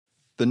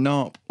The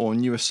NARP, or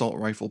New Assault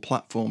Rifle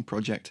Platform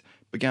project,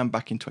 began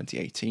back in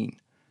 2018,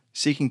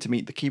 seeking to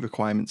meet the key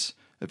requirements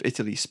of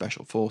Italy's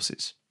special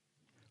forces.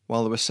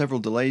 While there were several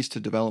delays to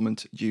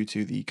development due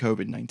to the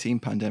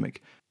COVID-19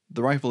 pandemic,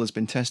 the rifle has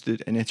been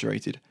tested and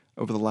iterated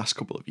over the last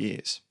couple of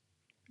years.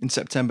 In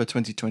September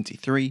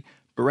 2023,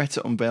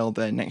 Beretta unveiled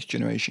their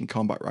next-generation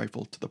combat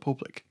rifle to the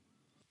public.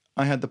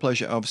 I had the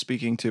pleasure of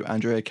speaking to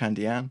Andrea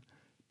Candian,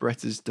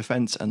 Beretta's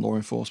Defense and Law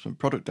Enforcement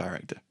Product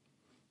Director.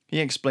 He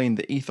explained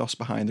the ethos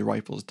behind the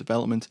rifle's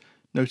development,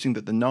 noting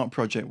that the NARP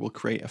project will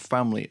create a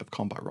family of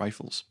combat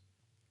rifles.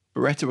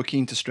 Beretta were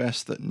keen to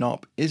stress that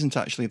NARP isn't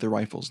actually the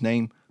rifle's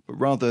name, but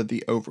rather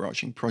the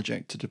overarching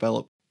project to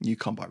develop new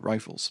combat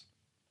rifles.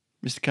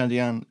 Mr.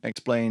 Candian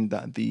explained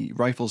that the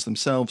rifles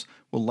themselves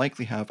will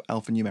likely have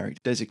alphanumeric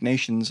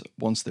designations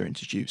once they're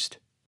introduced.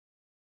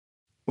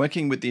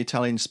 Working with the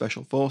Italian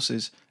Special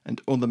Forces and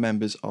other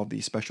members of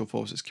the Special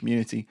Forces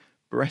community,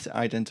 Beretta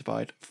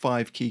identified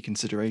 5 key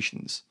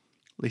considerations: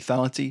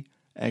 lethality,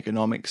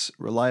 ergonomics,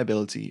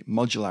 reliability,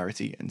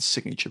 modularity, and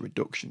signature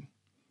reduction.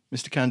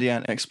 Mr.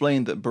 Candian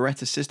explained that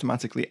Beretta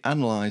systematically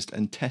analysed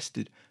and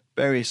tested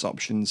various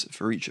options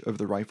for each of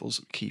the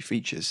rifle's key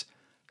features,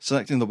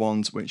 selecting the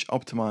ones which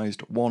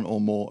optimized one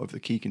or more of the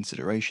key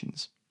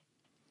considerations.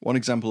 One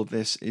example of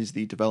this is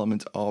the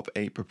development of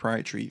a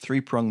proprietary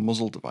 3-prong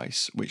muzzle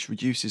device which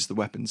reduces the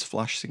weapon's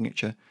flash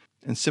signature,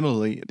 and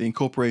similarly the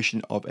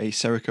incorporation of a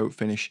Cerakote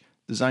finish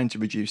designed to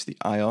reduce the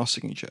IR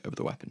signature of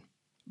the weapon.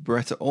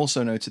 Beretta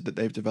also noted that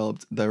they've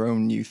developed their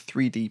own new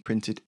 3D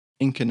printed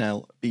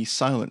Inconel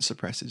B-silent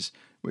suppressors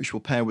which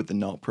will pair with the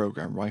NARP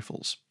program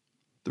rifles.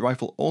 The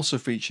rifle also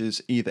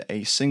features either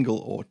a single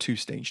or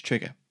 2-stage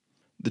trigger.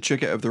 The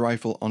trigger of the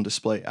rifle on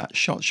display at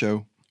SHOT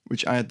Show,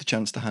 which I had the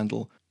chance to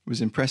handle,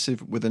 was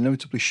impressive with a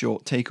notably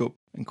short take-up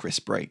and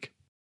crisp break.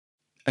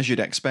 As you'd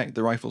expect,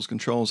 the rifle's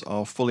controls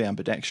are fully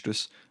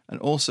ambidextrous and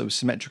also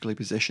symmetrically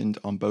positioned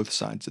on both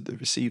sides of the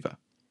receiver.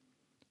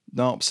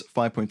 NARP's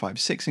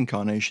 5.56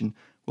 incarnation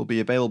will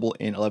be available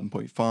in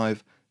 11.5,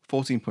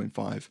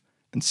 14.5,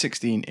 and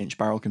 16-inch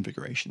barrel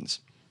configurations.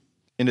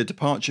 In a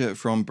departure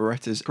from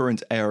Beretta's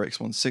current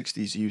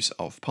ARX-160's use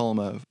of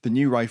polymer, the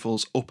new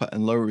rifle's upper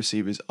and lower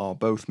receivers are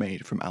both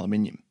made from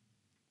aluminium.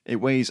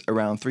 It weighs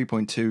around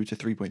 3.2 to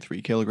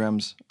 3.3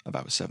 kilograms,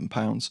 about 7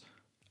 pounds,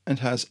 and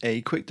has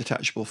a quick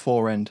detachable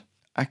forend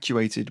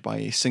actuated by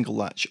a single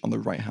latch on the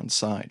right-hand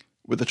side,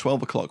 with a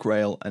 12 o'clock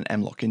rail and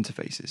M-lock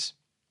interfaces.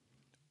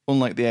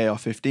 Unlike the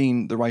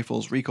AR-15, the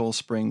rifle's recoil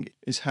spring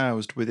is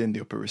housed within the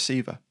upper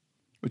receiver,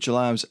 which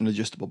allows an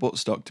adjustable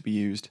buttstock to be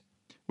used,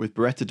 with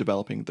Beretta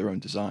developing their own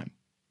design.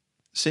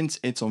 Since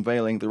its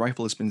unveiling, the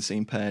rifle has been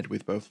seen paired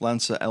with both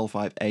Lancer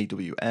L5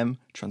 AWM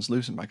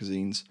translucent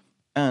magazines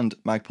and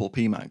Magpul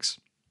PMags.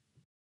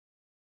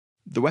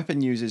 The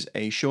weapon uses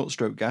a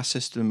short-stroke gas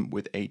system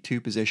with a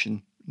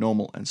 2-position,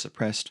 normal and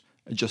suppressed,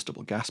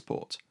 adjustable gas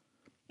port,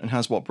 and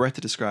has what Beretta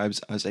describes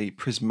as a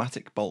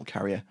prismatic bolt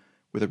carrier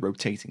with a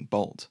rotating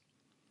bolt.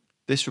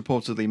 This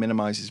reportedly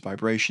minimises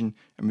vibration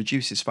and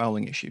reduces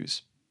fouling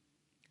issues.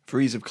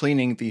 For ease of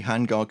cleaning, the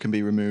handguard can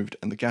be removed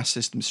and the gas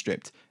system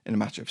stripped in a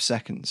matter of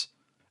seconds,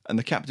 and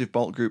the captive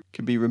bolt group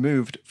can be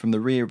removed from the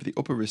rear of the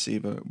upper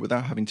receiver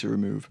without having to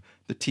remove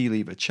the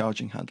T-lever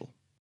charging handle.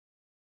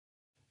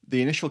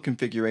 The initial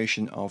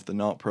configuration of the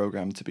NARP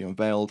program to be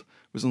unveiled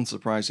was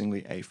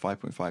unsurprisingly a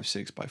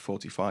 5.56 by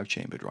 45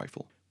 chambered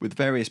rifle, with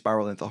various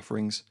barrel length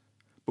offerings,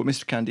 but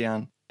Mr.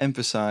 Candian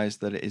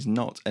emphasised that it is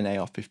not an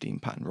AR-15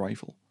 pattern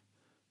rifle.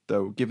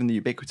 Though, given the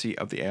ubiquity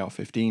of the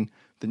AR-15,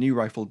 the new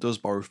rifle does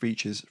borrow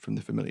features from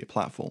the familiar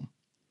platform.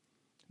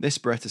 This,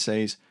 Beretta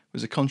says,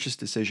 was a conscious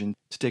decision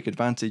to take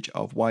advantage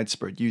of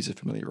widespread user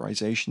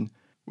familiarization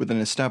with an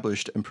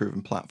established and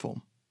proven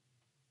platform.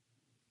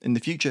 In the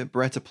future,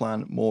 Beretta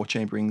plan more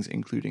chamberings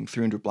including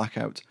 300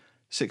 Blackout,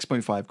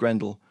 6.5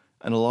 Grendel,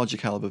 and a larger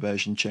caliber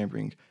version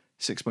chambering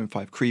 6.5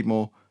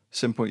 Creedmoor,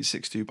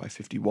 7.62 by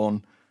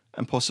 51,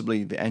 and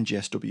possibly the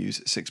NGSW's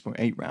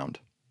 6.8 round.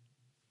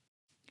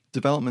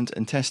 Development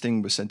and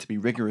testing was said to be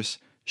rigorous,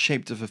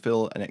 shaped to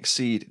fulfill and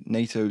exceed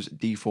NATO's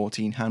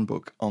D14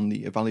 handbook on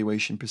the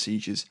evaluation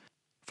procedures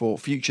for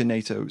future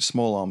NATO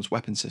small arms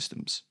weapon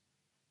systems.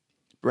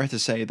 Beretta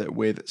say that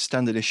with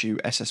standard issue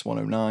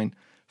SS-109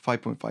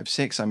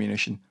 5.56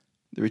 ammunition,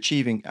 they're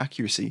achieving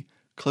accuracy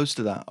close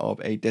to that of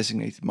a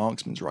designated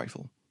marksman's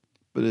rifle,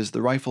 but as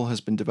the rifle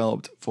has been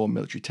developed for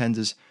military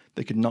tenders,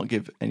 they could not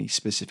give any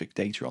specific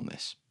data on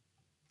this.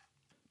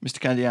 Mr.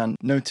 Candian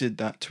noted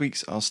that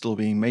tweaks are still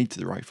being made to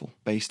the rifle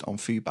based on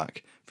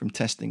feedback from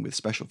testing with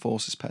Special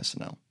Forces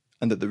personnel,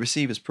 and that the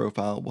receiver's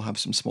profile will have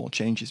some small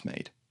changes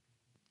made.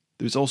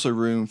 There is also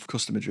room for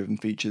customer-driven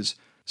features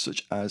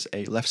such as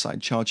a left-side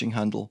charging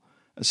handle,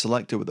 a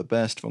selector with a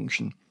burst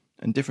function,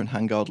 and different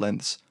handguard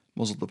lengths,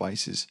 muzzle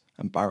devices,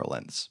 and barrel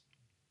lengths.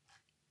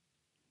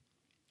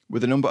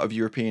 With a number of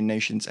European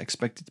nations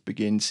expected to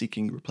begin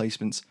seeking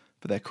replacements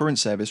for their current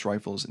service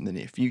rifles in the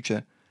near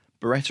future,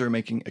 Beretta are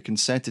making a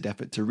concerted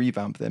effort to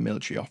revamp their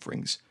military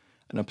offerings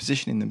and are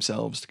positioning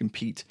themselves to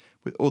compete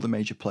with other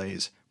major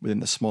players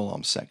within the small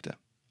arms sector.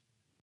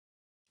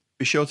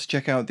 Be sure to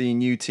check out the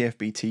new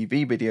TFB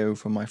TV video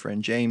from my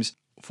friend James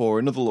for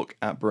another look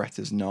at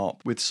Beretta's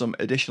NARP with some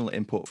additional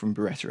input from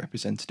Beretta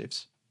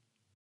representatives.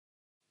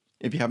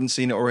 If you haven't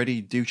seen it already,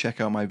 do check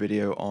out my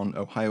video on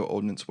Ohio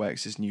Ordnance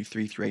Works' new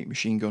 338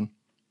 machine gun.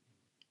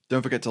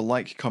 Don't forget to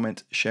like,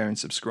 comment, share and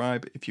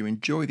subscribe. If you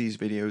enjoy these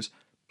videos,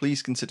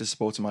 please consider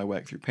supporting my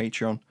work through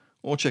Patreon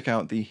or check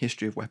out the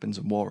History of Weapons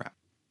and War app.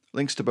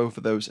 Links to both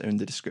of those are in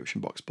the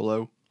description box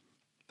below.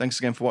 Thanks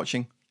again for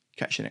watching.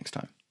 Catch you next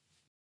time.